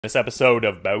This episode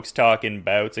of Bowks Talking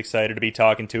Bouts, excited to be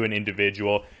talking to an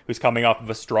individual who's coming off of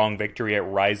a strong victory at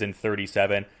Rizin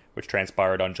 37, which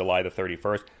transpired on July the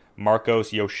 31st.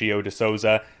 Marcos Yoshio de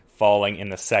Souza falling in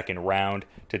the second round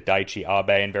to Daichi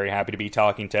Abe, and very happy to be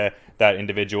talking to that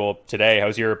individual today.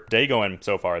 How's your day going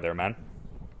so far there, man?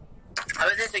 安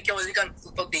倍先生、今日お時間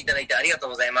取っていただいてありがとう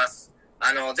ございます。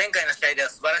前回の試合では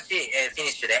素晴らしい、フィニ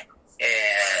ッシュで、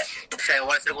試合を終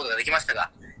わらせることができましたが、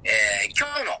今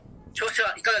日の調子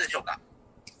はいかがでしょうか？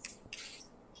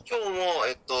今日も、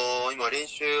今練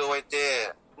習を終え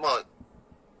て、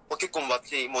結構バッ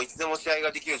チリ、もういつでも試合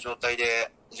ができる状態で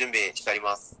準備してあり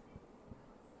ます。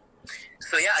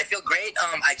So yeah, I feel great.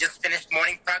 I just finished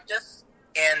morning practice,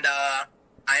 and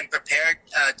I'm prepared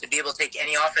to be able to take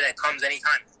any offer that comes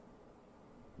anytime.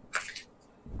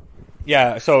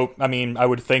 Yeah, so, I mean, I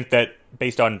would think that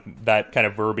based on that kind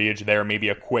of verbiage there, maybe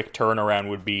a quick turnaround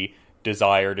would be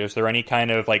desired. Is there any kind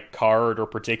of, like, card or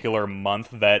particular month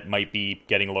that might be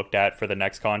getting looked at for the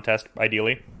next contest,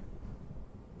 ideally?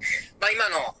 今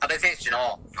の安倍選手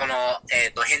のこの、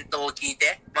返答を聞い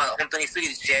て、本当にすぐ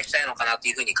試合したいのかなと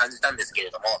いうふうに感じたんですけ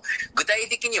れども、具体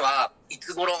的にはい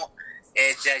つ頃、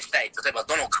試合したい、例えば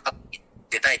どのカードに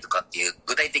出たいとかっていう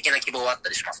具体的な希望はあった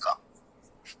りしますか？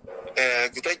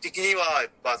具体的にはや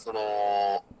っぱそ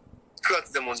の9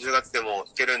月でも10月でも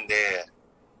いけるんで、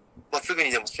すぐ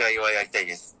にでも試合はやりたい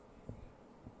です。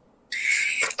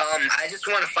I just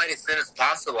want to fight as soon as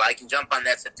possible. I can jump on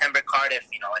that September card if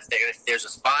there's a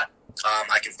spot.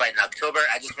 I can fight in October.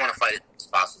 I just want to fight as soon as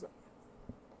possible.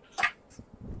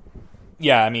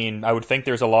 Yeah, I mean, I would think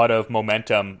there's a lot of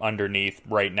momentum underneath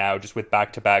right now, just with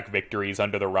back-to-back victories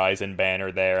under the Rizin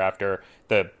banner there after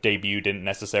the debut didn't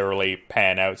necessarily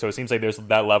pan out. So it seems like there's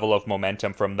that level of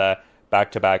momentum from the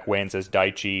back-to-back wins. As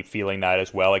Daichi feeling that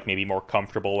as well, like maybe more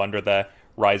comfortable under the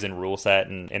Rizin rule set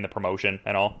and in the promotion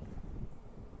and all?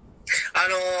 安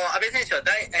倍選手は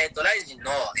ライジン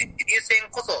のデビュー戦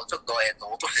こそちょっと、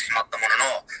落としてしまったもの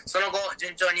の、その後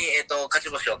順調に、勝ち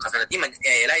星を重ねて、今、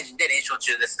ライジンで連勝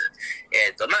中です。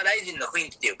ライジンの雰囲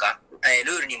気というか、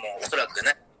ルールにもおそらく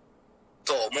ない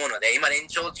と思うので、今連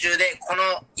勝中で、こ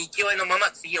の勢いのまま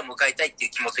次を迎えたいってい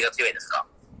う気持ちが強いですか？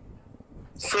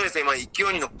そうですね、今勢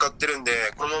いに乗っかってるん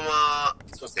で、このま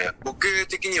ま、そうですね、僕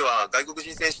的には外国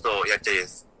人選手とやりたいで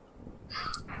す。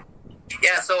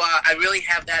Yeah, so I really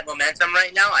have that momentum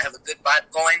right now. I have a good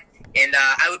vibe going, and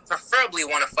I would preferably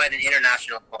want to fight an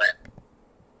international opponent.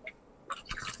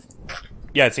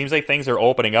 Yeah, it seems like things are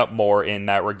opening up more in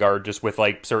that regard, just with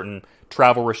like certain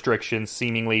travel restrictions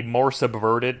seemingly more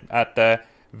subverted at the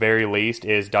very least.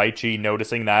 Is Daichi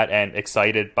noticing that and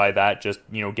excited by that, just,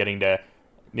 getting to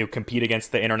compete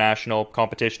against the international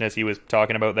competition as he was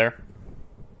talking about there?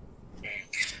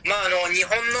 日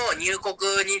本の入国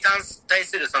に対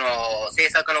するその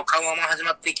政策の緩和も始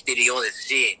まってきているようです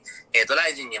し、ラ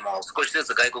イジンにも少しず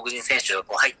つ外国人選手が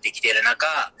こう入ってきている中、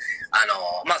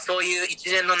そういう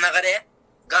一連の流れ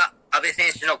が安倍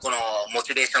選手のこのモ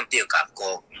チベーションというか、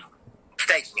こう期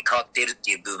待値に変わっているっ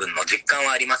ていう部分の実感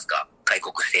はありますか？開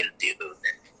国しているっていう部分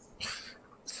で。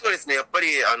そうですね、やっぱり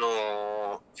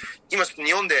今ちょっと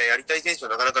日本でやりたい選手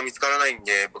はなかなか見つからないん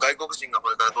で、外国人がこ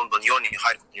れからどんどん日本に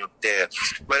入ることによって、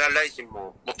ライジン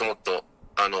ももっともっと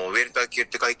ウェルター級っ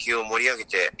て階級を盛り上げ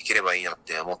ていければいいなっ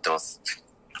て思ってます。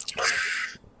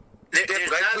で外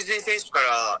国人選手か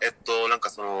らなんか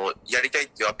そのやりたいっ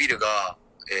ていうアピールが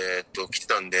来て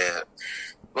たんで、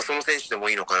その選手で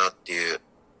もいいのかなっていう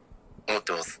思っ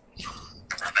てます。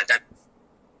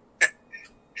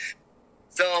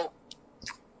So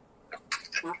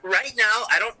right now,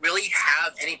 I don't really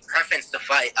have any preference to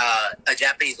fight a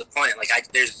Japanese opponent. Like,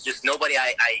 there's just nobody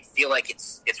I feel like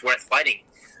it's worth fighting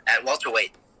at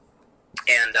welterweight,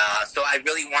 and so I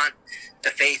really want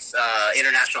to face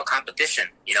international competition,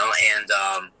 and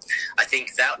I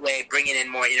think that way bringing in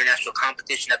more international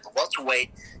competition at the welterweight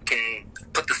can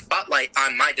put the spotlight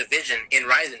on my division in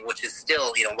Rizin, which is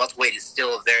still, welterweight is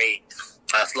still a very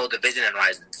slow division in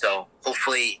Rizin. So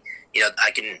hopefully,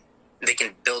 they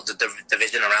can build the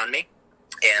division around me.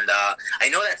 And I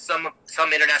know that some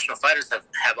international fighters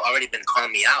have already been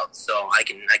calling me out, so I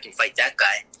can fight that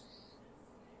guy.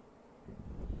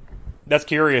 That's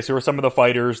curious. Who are some of the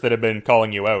fighters that have been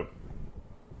calling you out?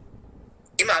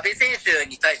 今、安倍選手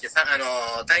に対して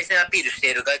対戦アピールし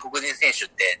ている外国人選手っ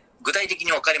て具体的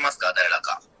に分かりますか？誰ら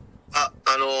か。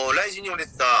ライジンにも出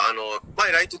てた、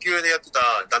前ライト級でやってた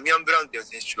ダミアン・ブラウンっていう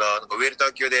選手がなんかウェルタ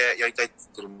ー級でやりたいって言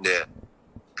ってるんで。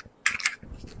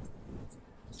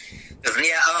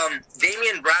Yeah,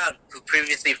 Damian Brown, who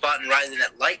previously fought in Rizin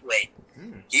at lightweight,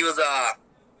 he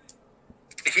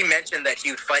mentioned that he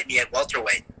would fight me at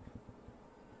welterweight.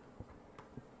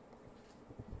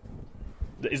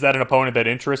 Is that an opponent that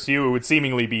interests you? It would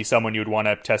seemingly be someone you'd want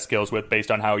to test skills with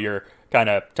based on how you're kind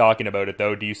of talking about it,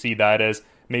 though. Do you see that as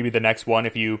maybe the next one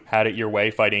if you had it your way,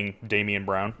 fighting Damian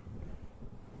Brown?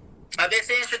 安倍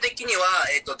選手的には、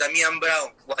ダミアン・ブラウ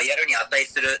ンはやるに値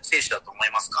する選手だと思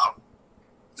いますか？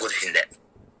ご自身で。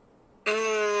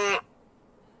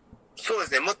そうで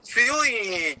すね。強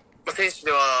い選手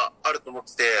ではあると思っ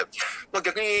てて、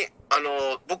逆に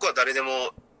僕は誰で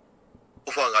も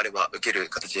オファーがあれば受ける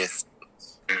形です。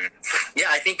Yeah,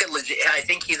 I think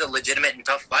he's a legitimate and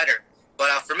tough fighter. But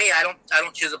for me, I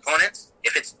don't choose opponents.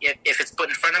 If it's put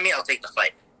in front of me, I'll take the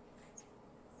fight.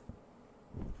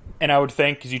 And I would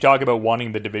think, because you talk about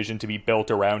wanting the division to be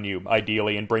built around you,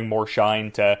 ideally, and bring more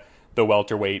shine to the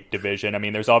welterweight division. I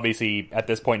mean, there's obviously, at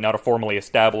this point, not a formally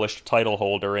established title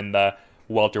holder in the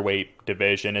welterweight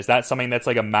division. Is that something that's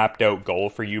like a mapped out goal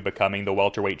for you, becoming the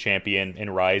welterweight champion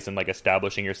in Rise and like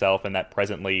establishing yourself in that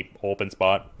presently open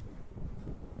spot?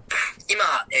 今、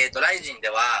ライジンで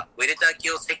はウェルター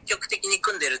級を積極的に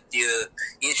組んでるっていう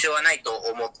印象はないと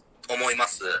思いま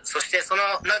す。そしてその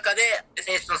中で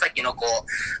選手のさっきの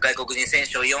外国人選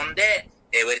手を呼んで、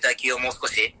ウェルター級をもう少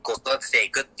し育てて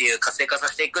いくっていう、活性化さ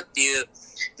せていくっていう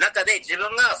中で、自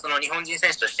分がその日本人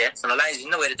選手としてそのライジン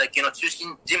のウェルター級の中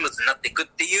心人物になっていくっ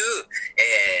ていう、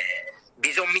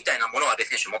ビジョンみたいなものは安倍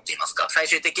選手持っていますか？最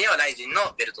終的にはライジン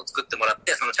のベルトを作ってもらっ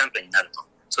てそのチャンピオンになると、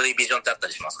そういうビジョンってあった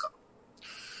りしますか？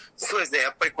そうですね。や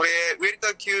っぱりこれ、ウェルタ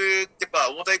ー級ってやっぱ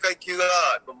大大会級が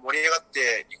盛り上がっ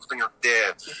ていくことによって、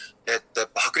やっ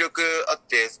ぱ迫力あっ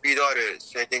てスピードある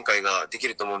試合展開ができ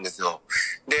ると思うんですよ。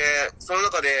で、その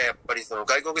中でやっぱりその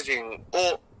外国人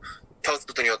を倒す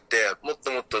ことによって、もっ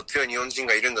ともっと強い日本人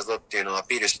がいるんだぞっていうのをア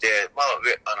ピールして、ウ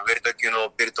ェルター級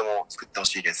のベルトも作ってほ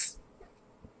しいです。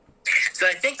So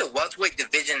I think the welterweight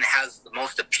division has the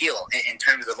most appeal in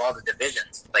terms of all the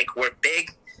divisions. Like, we're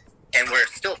big and we're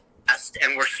still fast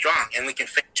and we're strong and we can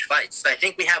finish fights. So I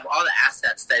think we have all the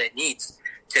assets that it needs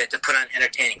to put on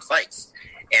entertaining fights.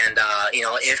 And,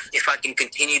 if I can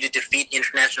continue to defeat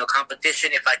international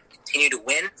competition, if I continue to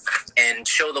win and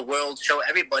show the world, show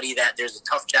everybody that there's a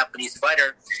tough Japanese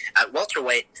fighter at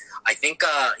welterweight, I think,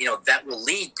 that will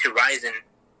lead to Rizin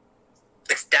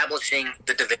establishing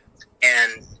the division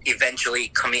and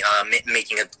eventually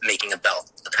making a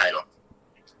belt, a title.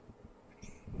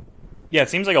 Yeah, it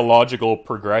seems like a logical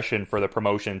progression for the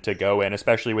promotion to go in,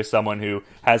 especially with someone who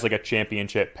has like a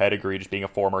championship pedigree, just being a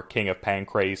former King of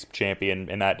Pancrase champion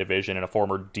in that division and a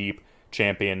former deep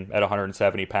champion at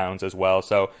 170 pounds as well.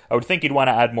 So I would think you'd want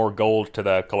to add more gold to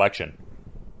the collection.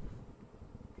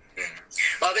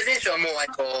 安倍選手はも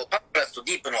うパンクラスと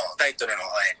ディープのタイトルの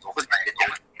保持が出て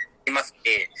いますし、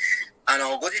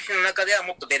ご自身の中では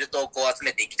もっとベルトを集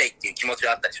めていきたいっていう気持ち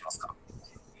はあったりしますか？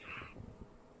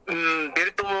ベ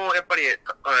ルトもやっぱり、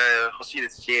欲しいで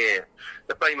すし、や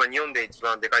っぱり今日本で一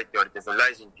番でかいって言われてるそのラ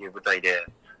イジンっていう舞台で、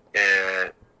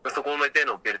そこで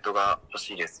のベルトが欲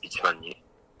しいです、一番に。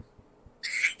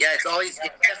Yeah, it's definitely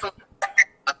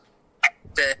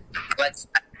the flex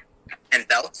and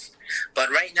belts, but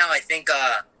right now I think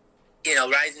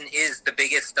Rizin is the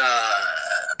biggest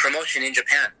promotion in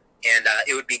Japan, and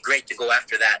it would be great to go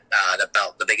after that the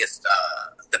belt,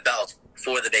 the belt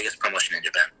for the biggest promotion in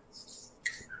Japan.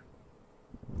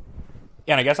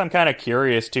 Yeah, and I guess I'm kind of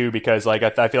curious too, because like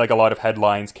I feel like a lot of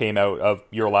headlines came out of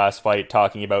your last fight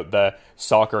talking about the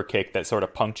soccer kick that sort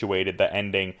of punctuated the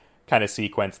ending kind of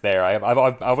sequence there. I've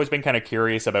always been kind of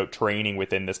curious about training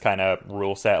within this kind of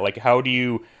rule set. Like, how do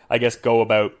you, I guess, go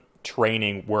about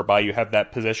training whereby you have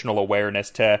that positional awareness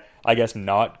to, I guess,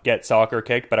 not get soccer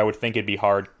kicked, but I would think it'd be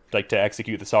hard like to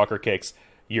execute the soccer kicks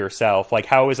yourself. Like,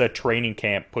 how is a training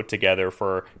camp put together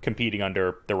for competing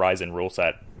under the Rizin rule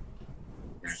set?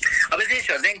 安倍選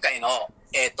手は前回の、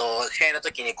試合の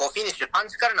時にフィニッシュ、パン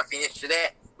チからのフィニッシュ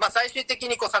で、最終的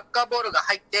にサッカーボールが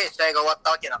入って試合が終わっ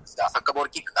たわけなんですが、サッカーボール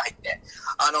キックが入って、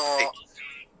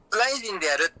ライジンで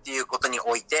やるっていうことに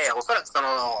おいて、おそらく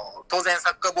当然サ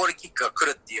ッカーボールキックが来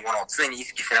るっていうものを常に意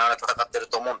識しながら戦ってる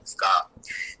と思うんですが、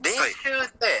練習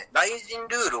でライジン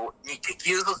ルールに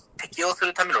適用す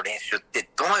るための練習って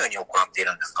どのように行ってい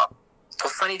るんですか？と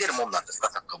っさに出るもんなんですか、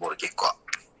サッカーボールキックは。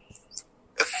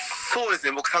そうです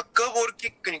ね。僕サッカーボールキ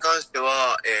ックに関して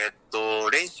は、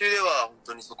練習では本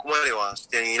当にそこまではし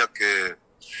ていなく、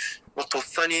もうとっ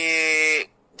さに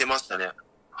出ましたね。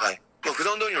はい。普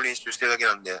段通りの練習してるだけ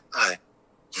なんで、はい。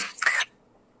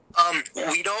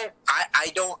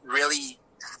I don't really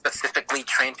specifically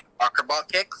train soccer ball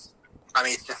kicks. I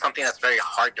mean, it's just something that's very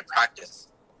hard to practice.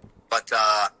 But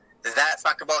that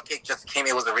soccer ball kick just came,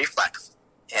 it was a reflex.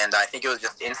 And I think it was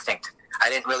just instinct. I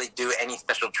didn't really do any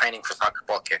special training for soccer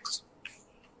ball kicks.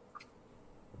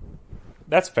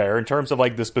 That's fair. In terms of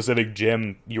like the specific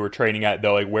gym you were training at,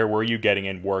 though, like where were you getting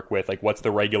in work with? Like, what's the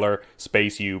regular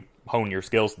space you hone your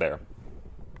skills there?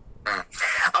 安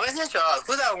倍選手は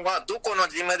普段はどこの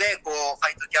ジムでこうフ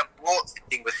ァイトキャンプをセッ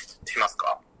ティングします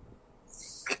か？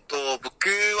僕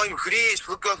は今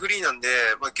所属はフリーなんで、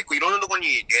結構いろんなところに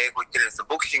行ってるんですよ。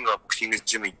ボクシングはボクシング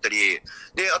ジム行ったり、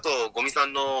で、あと、ゴミさ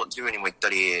んのジムにも行った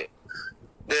り、で、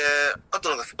あと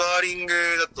なんかスパーリング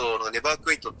だと、なんかネバー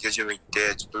クイットっていうジム行っ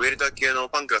て、ちょっとウェルター系の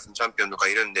パンクラスのチャンピオンとか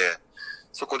いるんで、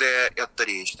そこでやった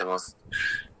りしてます。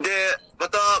で、ま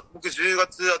た僕10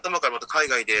月頭からまた海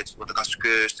外でちょっとまた合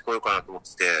宿してこようかなと思っ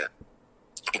てて、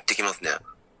行ってきますね。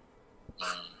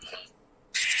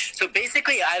So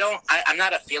basically, I'm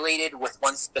not affiliated with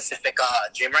one specific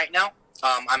gym right now.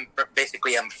 I'm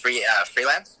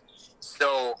freelance.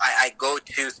 So I go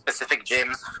to specific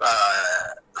gyms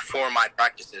for my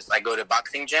practices. I go to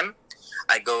boxing gym.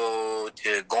 I go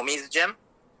to Gomi's gym.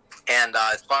 And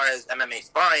as far as MMA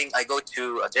sparring, I go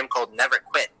to a gym called Never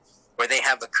Quit, where they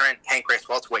have the current pancreas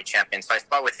welterweight champion. So I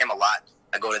spar with him a lot.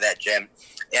 I go to that gym.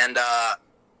 And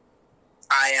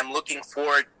I am looking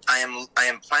forward. I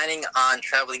am planning on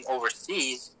traveling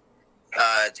overseas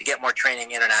to get more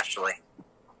training internationally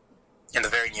in the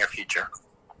very near future.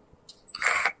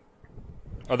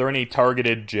 Are there any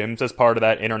targeted gyms as part of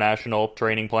that international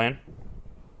training plan?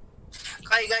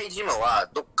 海外ジムは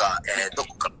ど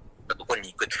こ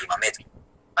に行くって今目つ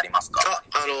ありますか？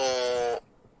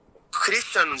クリ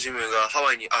スチャンのジムがハ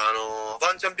ワイに、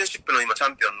ワンチャンピオンシップの今チャ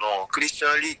ンピオンのクリスチ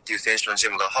ャン・リーっていう選手のジ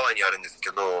ムがハワイにあるんですけ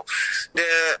ど、で、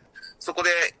そこで、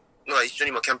一緒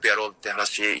に今キャンプやろうって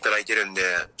話いただいてるんで、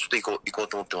ちょっと行こう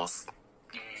と思ってます。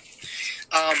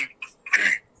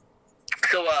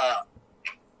So,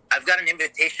 I've got an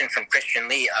invitation from Christian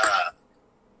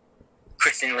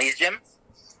Lee's gym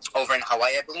over in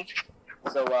Hawaii, I believe.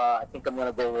 So, I think I'm going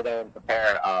to go over there and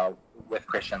prepare with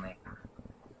Christian Lee.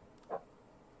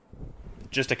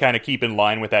 Just to kind of keep in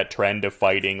line with that trend of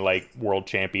fighting like world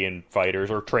champion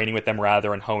fighters, or training with them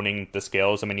rather and honing the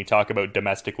skills. I mean, you talk about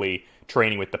domestically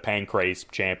training with the pancrase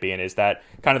champion. Is that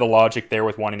kind of the logic there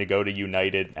with wanting to go to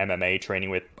United MMA, training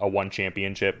with a one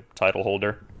championship title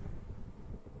holder?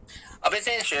 安倍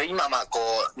選手、今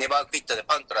ネバークイットで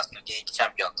パンクラスの現役チ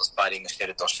ャンピオンとスパーリングして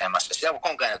るとおっしゃいましたし、でも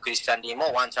今回のクリスチャン・リー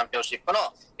もワンチャンピオンシップの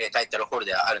タイトルホル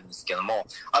ダーあるんですけども、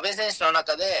安倍選手の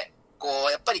中で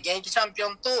やっぱり現役チャンピオ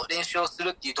ンと練習をする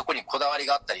っていうところにこだわり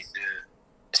があったりし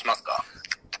ますか？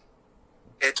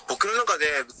僕の中で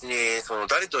別に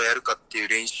誰とやるかっていう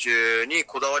練習に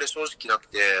こだわり正直なく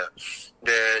て、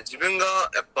で、自分が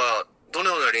やっぱどの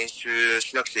ような練習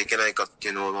しなくちゃいけないかって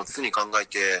いうのを常に考え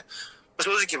て、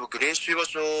正直僕練習場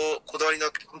所こだわりな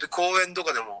くて、本当に公園と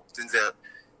かでも全然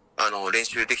練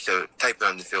習できちゃうタイプ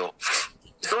なんですよ。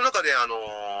その中でや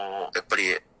っぱ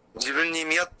り自分に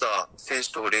見合った選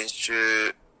手と練習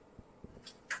っ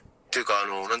ていうか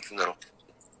なんつうんだろ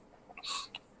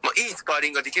う、いいスパーリ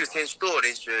ングができる選手と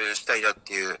練習したいなっ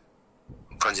ていう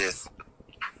感じです。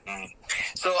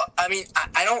So, I mean,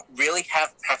 I don't really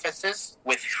have preferences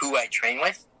with who I train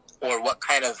with or what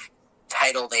kind of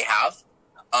title they have.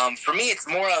 For me, it's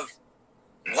more of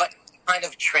what kind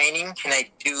of training can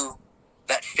I do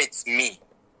that fits me.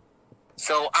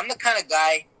 So I'm the kind of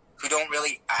guy who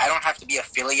I don't have to be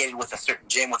affiliated with a certain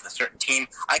gym, with a certain team.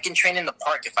 I can train in the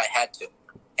park if I had to.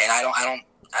 And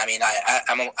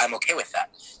I'm okay with that.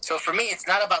 So for me, it's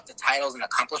not about the titles and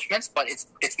accomplishments, but it's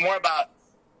more about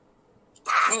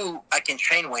who I can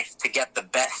train with to get the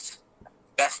best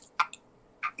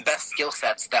skill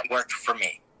sets that work for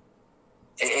me.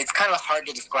 It's kind of hard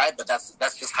to describe, but that's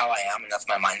just how I am, and that's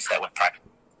my mindset with practice.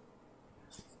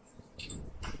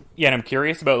 Yeah, and I'm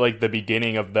curious about like the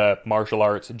beginning of the martial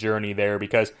arts journey there,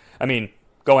 because I mean,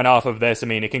 going off of this, I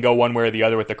mean, it can go one way or the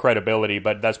other with the credibility,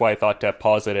 but that's why I thought to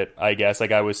posit it, I guess.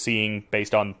 Like I was seeing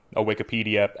based on a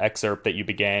Wikipedia excerpt that you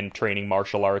began training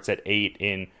martial arts at 8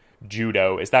 in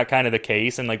judo. Is that kind of the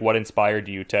case? And like what inspired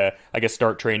you to, I guess,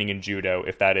 start training in judo,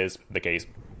 if that is the case?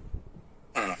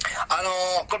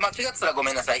 これ間違ってたらご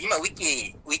めんなさい。今ウィ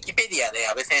キペディアで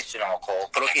安倍選手の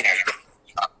プロフィールを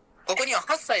見て、ここには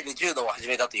8歳で柔道を始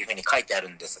めたというふうに書いてある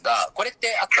んですが、これって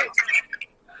あったんですか？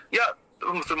いや、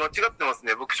それ間違ってます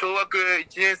ね。僕小学1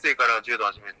年生から柔道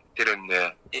始めてるん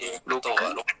で、6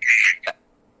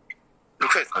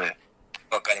歳ですかね。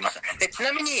わかりました。で、ち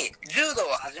なみに柔道を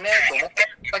始めようと思った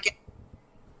きっかけ。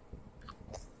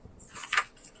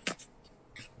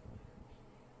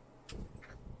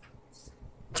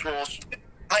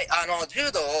はい、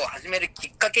柔道を始めるき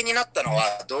っかけになったの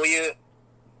はどういう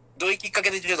きっかけ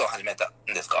で柔道を始めた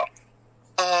んですか？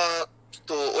ちょっ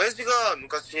と親父が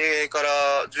昔から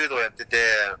柔道やってて、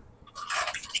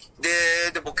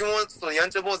で、僕もそのや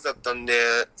んちゃ坊主だったんで、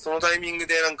そのタイミング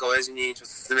でなんか親父にちょっ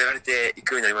と勧められて行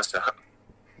くようになりました。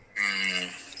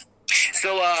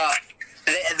So,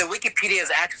 the Wikipedia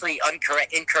is actually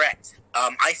incorrect.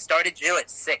 I started judo at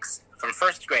 6 from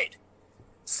first grade.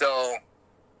 So,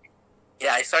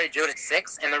 yeah, I started judo at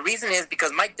 6, and the reason is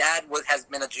because my dad has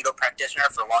been a judo practitioner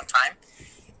for a long time,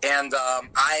 and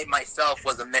I myself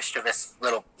was a mischievous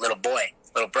little boy,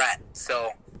 little brat.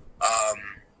 So,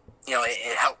 you know,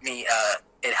 it helped me.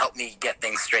 It helped me get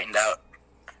things straightened out.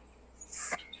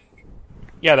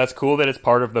 Yeah, that's cool that it's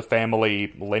part of the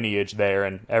family lineage there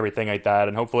and everything like that,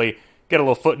 and hopefully get a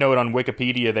little footnote on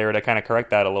Wikipedia there to kind of correct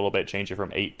that a little bit, change it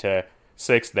from 8 to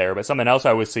 6 there. But something else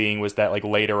I was seeing was that like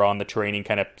later on the training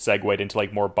kind of segued into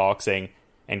like more boxing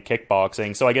and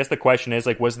kickboxing. So I guess the question is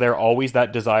like, was there always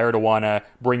that desire to want to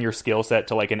bring your skill set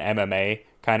to like an MMA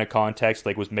kind of context?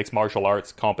 Like was mixed martial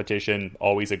arts competition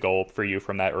always a goal for you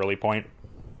from that early point?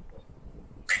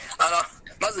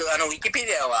 まずウィキペ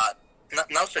ディアは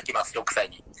直しておきます、6歳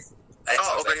に。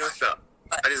わかりました。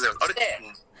ありがとうござい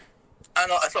ます。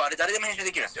そう、あれ誰でも編集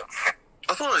できるんですよ。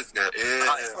そうなんですね。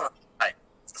はい。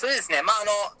それですね、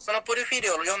そのプロフィー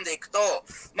ルを読んでいくと、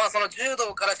その柔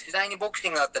道から次第にボクシ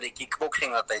ングだったり、キックボクシン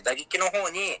グだったり、打撃の方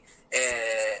に、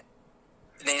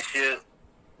練習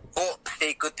をして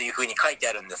いくっていう風に書いて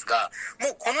あるんですが、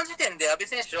もうこの時点で阿部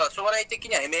選手は将来的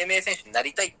には MMA 選手にな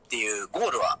りたいっていうゴ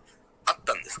ールはあっ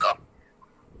たんですか？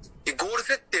ゴール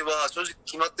設定は正直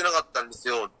決まってなかったんです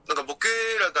よ。なんか僕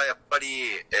らがやっぱり、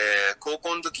高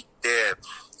校の時って、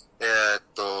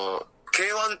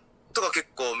K1 とか結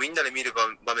構みんなで見る場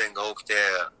面が多くて、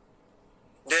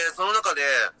で、その中で、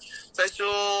最初、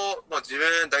自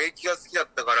分打撃が好きだっ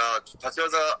たから、立ち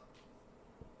技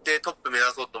でトップ目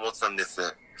指そうと思ってたんです。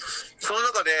その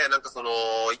中で、なんか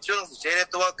一応J ネッ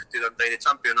トワークっていう団体でチ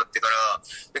ャンピオンになってから、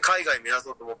で海外目指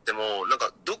そうと思っても、なん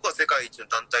かどこが世界一の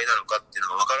団体なのかっていうの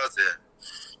が分からず、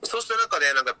そうした中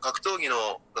で、なんか格闘技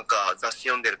のなんか雑誌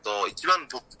読んでると、一番の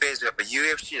トップページがやっぱ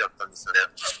UFC だったんですよね。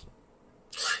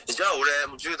じゃあ俺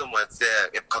も柔道もやって、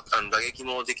やっぱ打撃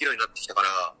もできるようになってきたか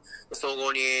ら、総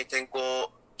合に転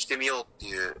向してみようって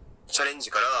いうチャレン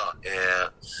ジか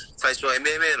ら、最初は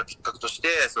MMA のきっかけとして、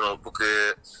僕、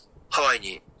ハワイ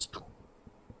にちょっと、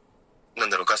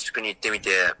合宿に行ってみて、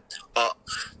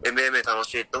MMA 楽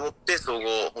しいと思って、総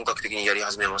合本格的にやり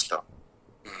始めました。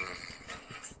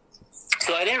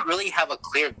So I didn't really have a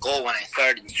clear goal when I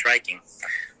started striking.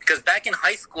 Because back in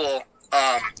high school,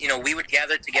 you know, we would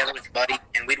gather together with buddy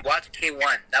and we'd watch K1.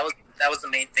 That was the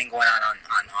main thing going on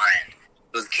our end.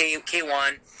 It was K1,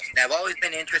 and I've always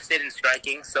been interested in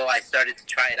striking, so I started to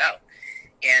try it out.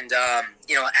 And,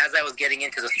 you know, as I was getting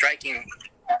into the striking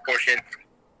portion,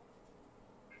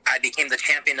 I became the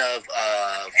champion of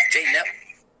J Network.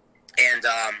 And,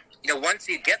 you know, once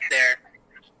you get there,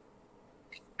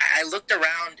 I looked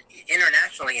around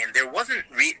internationally, and there wasn't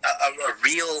a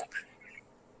real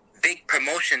big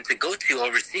promotion to go to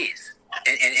overseas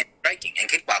in striking and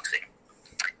kickboxing.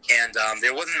 And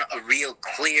there wasn't a real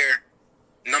clear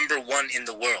number one in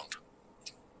the world.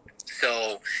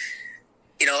 So,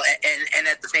 you know, and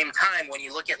at the same time, when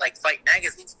you look at like fight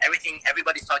magazines,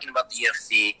 everybody's talking about the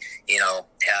UFC. You know,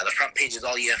 the front page is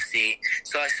all UFC.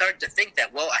 So I started to think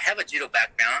that, well, I have a judo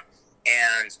background,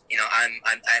 and you know, I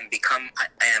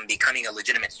am becoming a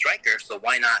legitimate striker. So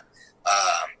why not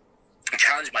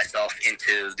challenge myself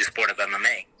into the sport of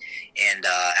MMA? And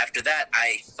after that,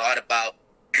 I thought about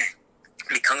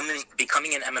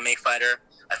becoming an MMA fighter.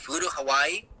 I flew to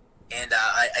Hawaii. And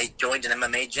I joined an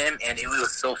MMA gym, and it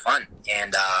was so fun.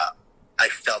 And I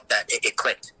felt that it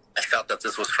clicked. I felt that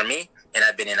this was for me, and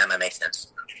I've been in MMA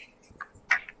since.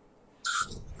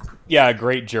 Yeah, a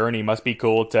great journey. Must be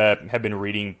cool to have been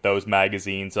reading those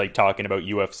magazines, like talking about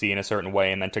UFC in a certain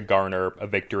way, and then to garner a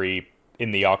victory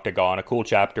in the octagon. A cool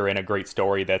chapter and a great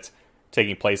story that's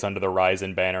taking place under the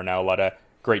Rizin banner now. A lot of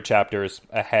great chapters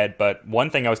ahead. But one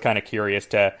thing I was kind of curious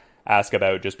to ask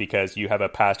about, just because you have a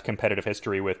past competitive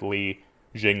history with Li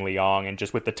Jingliang, and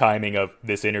just with the timing of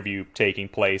this interview taking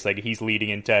place, like he's leading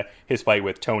into his fight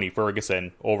with Tony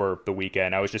Ferguson over the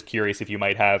weekend. I was just curious if you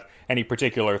might have any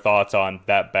particular thoughts on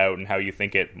that bout and how you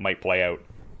think it might play out.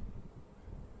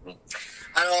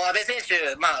 阿部選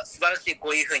手、素晴らしいこ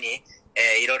ういうふうに、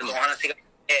いろいろとお話が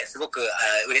すごく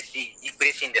嬉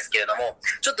しいんですけれども、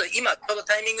ちょっと今ちょうど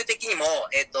タイミング的にも、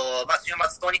週末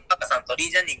トーニー・パッカさんとリー・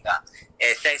ジャンニンが、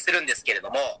試合するんですけれど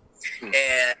も、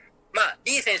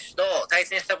リー選手と対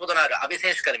戦したことのある阿部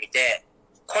選手から見て、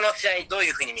この試合どうい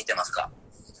うふうに見てますか？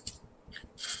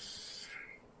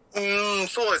そう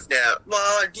ですね。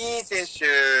リー選手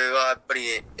はやっぱ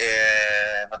り、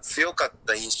強かっ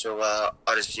た印象が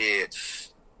あるし、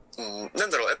なん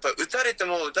だろう、やっぱ打たれて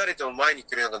も前に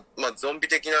来るような、まあ、ゾンビ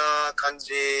的な感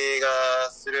じが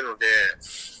するので、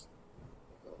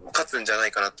勝つんじゃな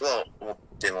いかなとは思っ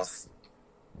てます。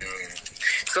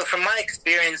So from my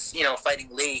experience, fighting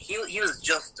Lee, he was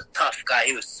just a tough guy.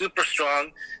 He was super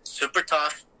strong, super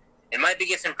tough. And my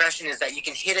biggest impression is that you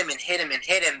can hit him and hit him and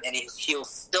hit him, and he'll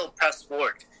still press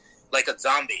forward like a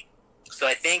zombie. So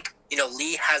I think,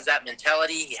 Lee has that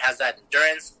mentality. He has that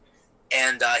endurance,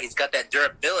 and he's got that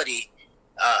durability.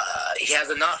 He has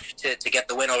enough to get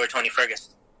the win over Tony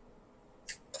Ferguson.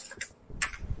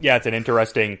 Yeah, it's an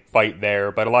interesting fight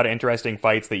there, but a lot of interesting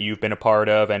fights that you've been a part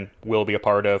of and will be a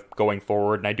part of going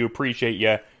forward. And I do appreciate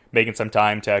you making some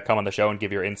time to come on the show and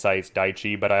give your insights,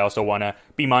 Daichi, but I also want to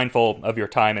be mindful of your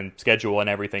time and schedule and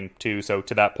everything too. So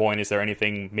to that point, is there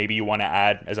anything maybe you want to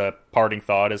add as a parting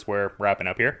thought as we're wrapping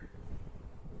up here?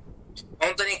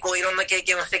 本当にいろんな経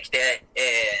験をしてきて、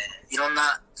いろん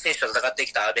な選手と戦って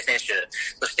きた阿部選手、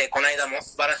そしてこの間も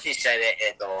素晴らしい試合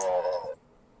で、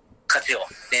勝ちを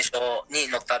連勝に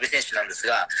乗った阿部選手なんです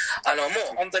が、も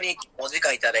う本当にお時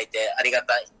間いただいてありが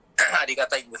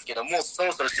たいんですけども、そ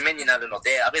ろそろ締めになるの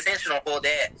で、阿部選手の方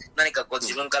で何か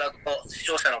自分から視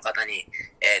聴者の方に、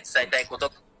伝えたいこと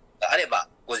があれば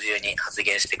ご自由に発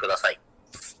言してください。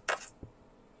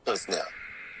そうですね。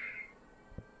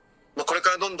これか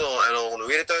らどんどんこのウ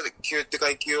ェルター級って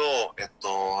階級を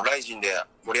ライジンで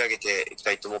盛り上げていき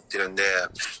たいと思ってるんで、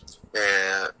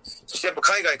そしてやっぱ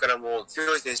海外からも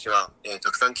強い選手が、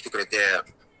たくさん来てくれて、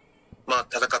まあ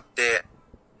戦って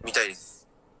みたいです。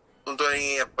本当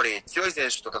にやっぱり強い選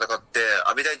手と戦って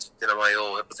阿部大地って名前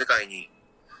をやっぱ世界に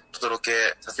届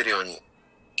けさせるように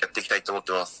やっていきたいと思っ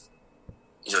てます。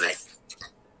以上です。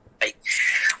はい。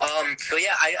So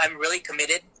yeah, I'm really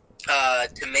committed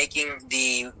to making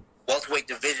the welterweight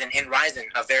division in Rizin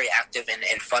a very active and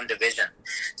fun division.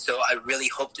 So I really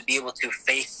hope to be able to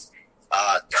face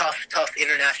tough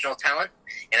international talent,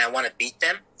 and I want to beat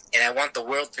them, and I want the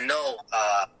world to know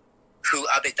who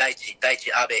Daichi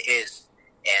Abe is,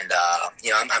 and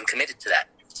I'm committed to that.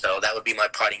 So that would be my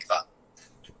parting thought.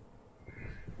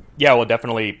 Yeah, well,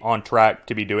 definitely on track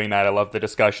to be doing that. I love the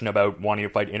discussion about wanting to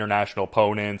fight international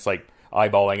opponents, like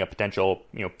eyeballing a potential,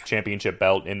 championship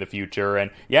belt in the future.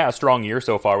 And yeah, a strong year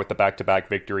so far with the back-to-back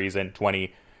victories in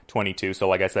 2022. So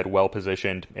like I said, well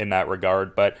positioned in that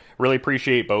regard. But really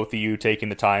appreciate both of you taking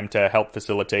the time to help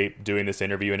facilitate doing this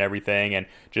interview and everything. And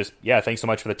just, yeah, thanks so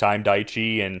much for the time,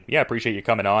 Daichi. And yeah, appreciate you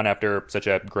coming on after such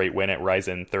a great win at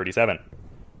Rizin 37.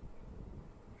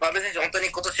 阿部選手、本当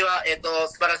に今年は、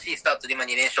素晴らしいスタートで今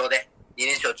2連勝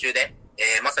中で、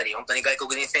まさに本当に外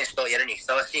国人選手とやるにふ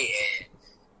さわしい、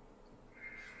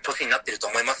年になっていると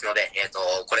思いますので、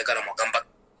これからも頑張って、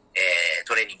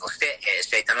トレーニングをして、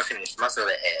試合楽しみにしますの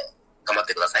で、頑張っ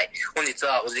てください。本日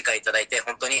はお時間いただいて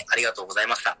本当にありがとうござい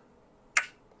ました。あり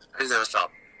がとうございました。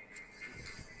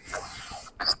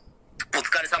お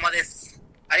疲れ様です。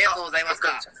ありがとうございました。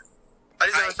ありがと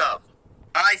うございました。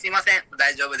はい、すいません。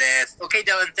大丈夫です。Okay,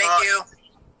 Dylan, thank you.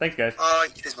 Thanks, guys. はい、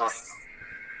失礼します。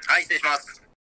はい、失礼します。